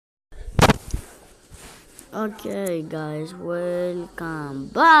Okay guys, welcome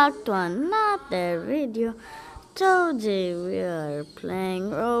back to another video. Today we are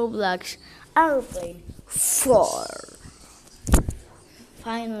playing Roblox Airplane 4.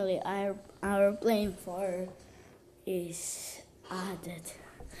 Finally, our Airplane 4 is added.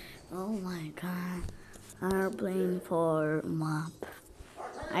 Oh my god, Airplane 4 map.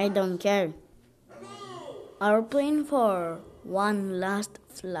 I don't care. Airplane 4, one last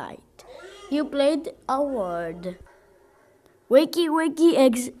flight. You played a word. Wakey, wakey,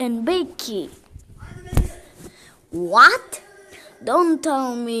 eggs and bakey. What? Don't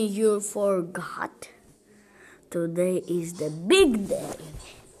tell me you forgot. Today is the big day.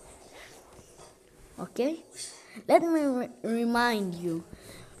 Okay? Let me remind you.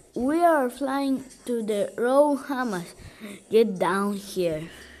 We are flying to the Bahamas. Get down here.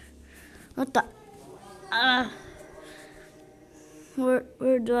 What the?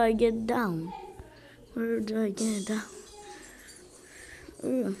 Where do I get down? Where do I get down?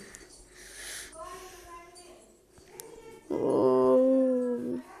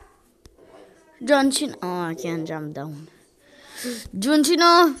 Oh. John Cena. Oh, I can't jump down. John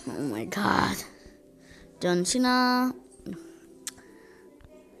Cena. Oh my god. John Cena.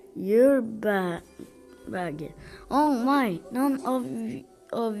 You're baggage. Oh my. None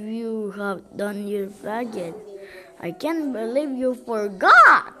of you have done your baggage. I can't believe you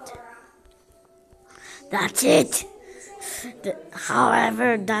forgot. That's it.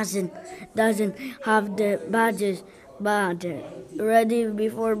 However, doesn't have the badge ready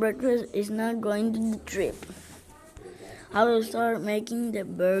before breakfast is not going to the trip. I will start making the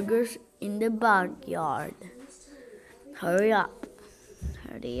burgers in the backyard. Hurry up.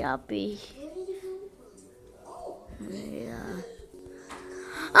 Hurry up. Yeah.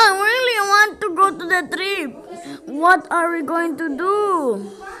 I really want to go to the trip. What are we going to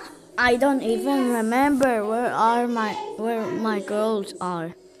do? I don't even remember where my clothes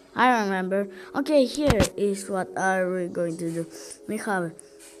are. I remember. Okay, here is what are we going to do. We have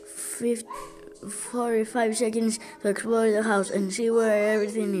 45 seconds to explore the house and see where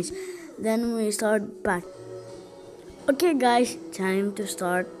everything is. Then we start back. Okay guys, time to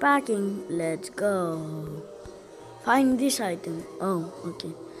start packing. Let's go. Find this item. Oh,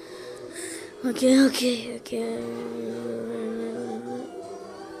 okay. Okay.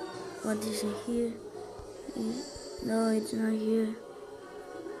 What is it here? No, it's not here.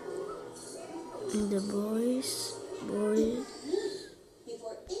 And the boys.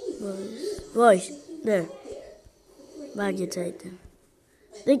 There. Baggage item.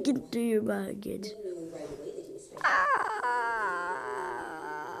 Take it to your baggage.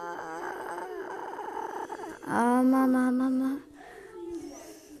 Mama.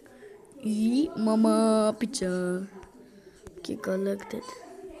 Mama, picture. Okay, collected.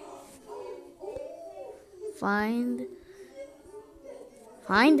 Find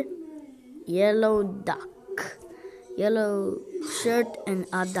yellow duck. Yellow shirt and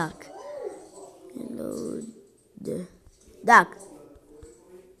a duck. Yellow duck.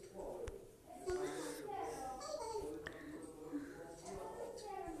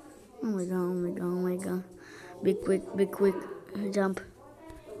 Oh my god. Be quick. Jump.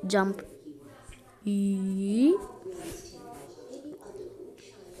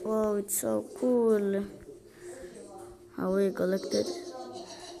 Wow, it's so cool. How we collected.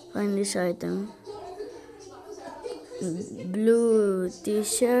 Find this item. Blue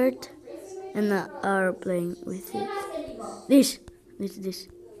t-shirt and an airplane with it. This.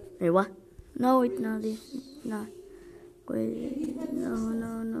 Wait, what? No, it's not this. No. Wait, no.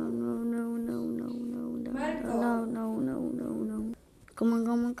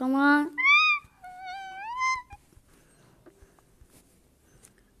 Come on.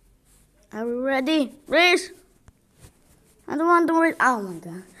 Are we ready? Race! I don't want to wait. Oh my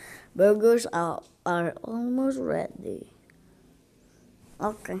god. Burgers are almost ready.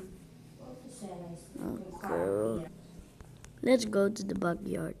 Okay. Let's go to the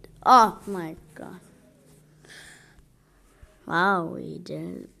backyard. Oh my god. Wow, we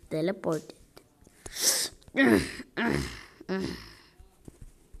just teleported.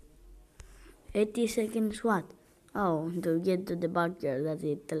 80 seconds what? Oh, to get to the backyard that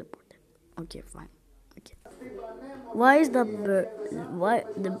it teleported. Okay, fine. Okay. Why is that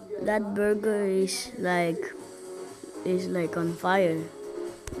burger is like on fire?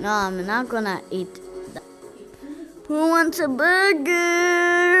 No, I'm not gonna eat that. Who wants a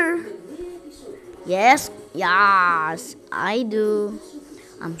burger? Yes, I do.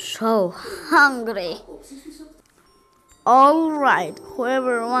 I'm so hungry. All right,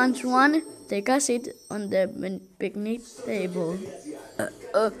 whoever wants one, take a seat on the picnic table.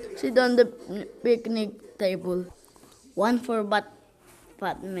 Sit on the picnic table. One for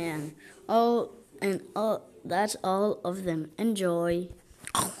Batman. All. That's all of them. Enjoy.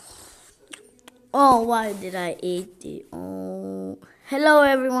 Oh, why did I eat it? Oh, hello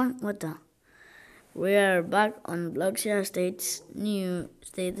everyone. What the? We are back on Bloxia Status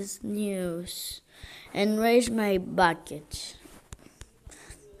News, and raise my bucket.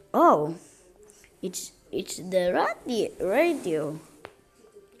 Oh, it's the radio.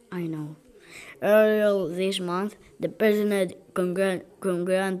 I know. Earlier this month, the president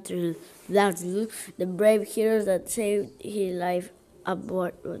congratulated the brave heroes that saved his life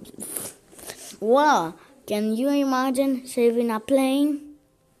aboard. Wow! Can you imagine saving a plane?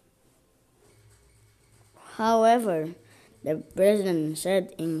 However, the president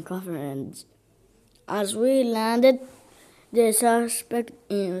said in conference, as we landed, the suspect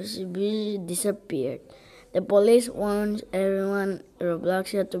invisibly disappeared. The police warns everyone in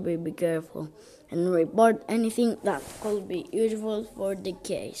Robloxia to be careful and report anything that could be useful for the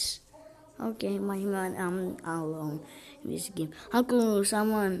case. Okay, my man, I'm alone in this game. How could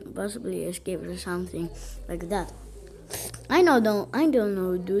someone possibly escape or something like that? I don't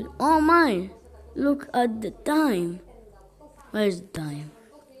know, dude. Oh my! Look at the time. Where's the time?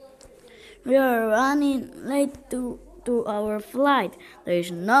 We are running late to our flight. There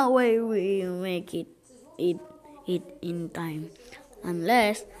is no way we will make it in time.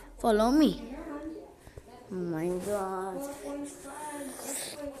 Unless, follow me. Oh my god.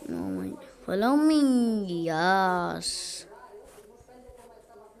 Oh my, follow me. Yes.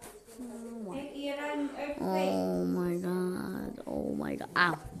 Oh my god. Oh my god.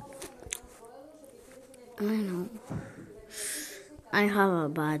 Ow. I know. I have a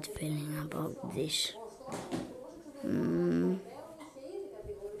bad feeling about this.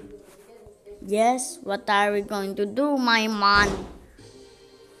 Yes, what are we going to do, my man?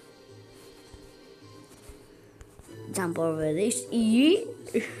 Jump over this.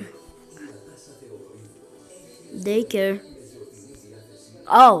 Daycare.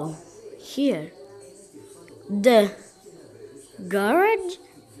 Oh, here. The garage?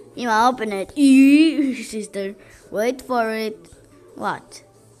 You open it. Sister, wait for it. What?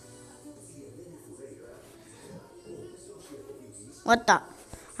 What the?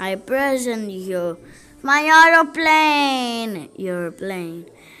 I present you my aeroplane. Your plane.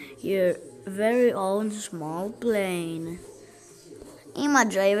 Your very own small plane. I'm a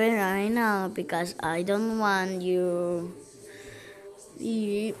driver right now because I don't want you.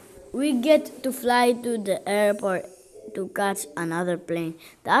 We get to fly to the airport to catch another plane.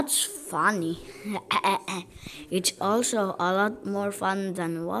 That's funny. It's also a lot more fun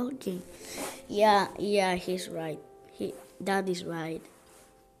than walking. Yeah, he's right. That is right.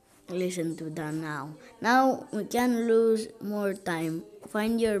 Listen to that now. Now we can lose more time.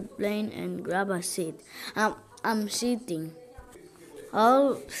 Find your plane and grab a seat. I'm sitting.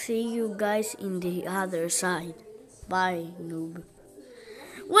 I'll see you guys in the other side. Bye, noob.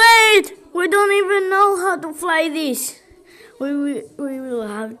 Wait! We don't even know how to fly this. We will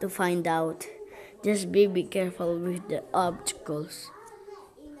have to find out. Just be careful with the obstacles.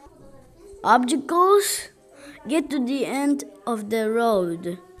 Obstacles? Get to the end of the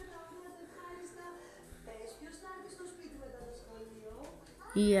road.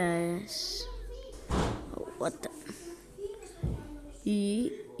 Yes. What the?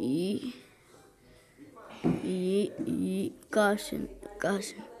 Caution.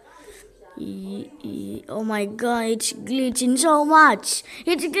 Oh my god, it's glitching so much.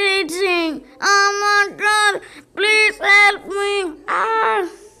 It's glitching. Oh my god, please help me. Ah.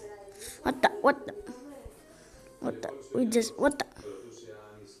 What the?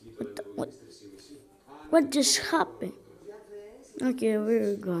 What just happened? Okay,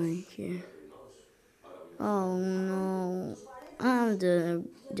 we're going here. Oh no. I'm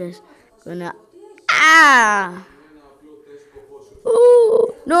just gonna. Ah!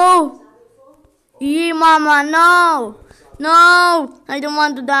 Ooh, no! Mama, no! No! I don't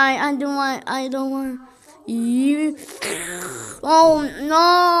want to die. I don't want. Oh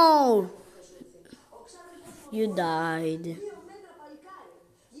no! You died.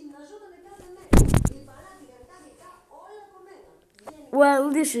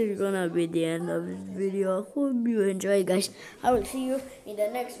 Well, this is gonna be the end of this video. Hope you enjoy, guys. I will see you in the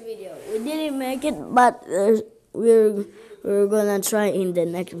next video. We didn't make it, but we're gonna try in the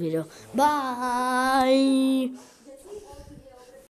next video. Bye.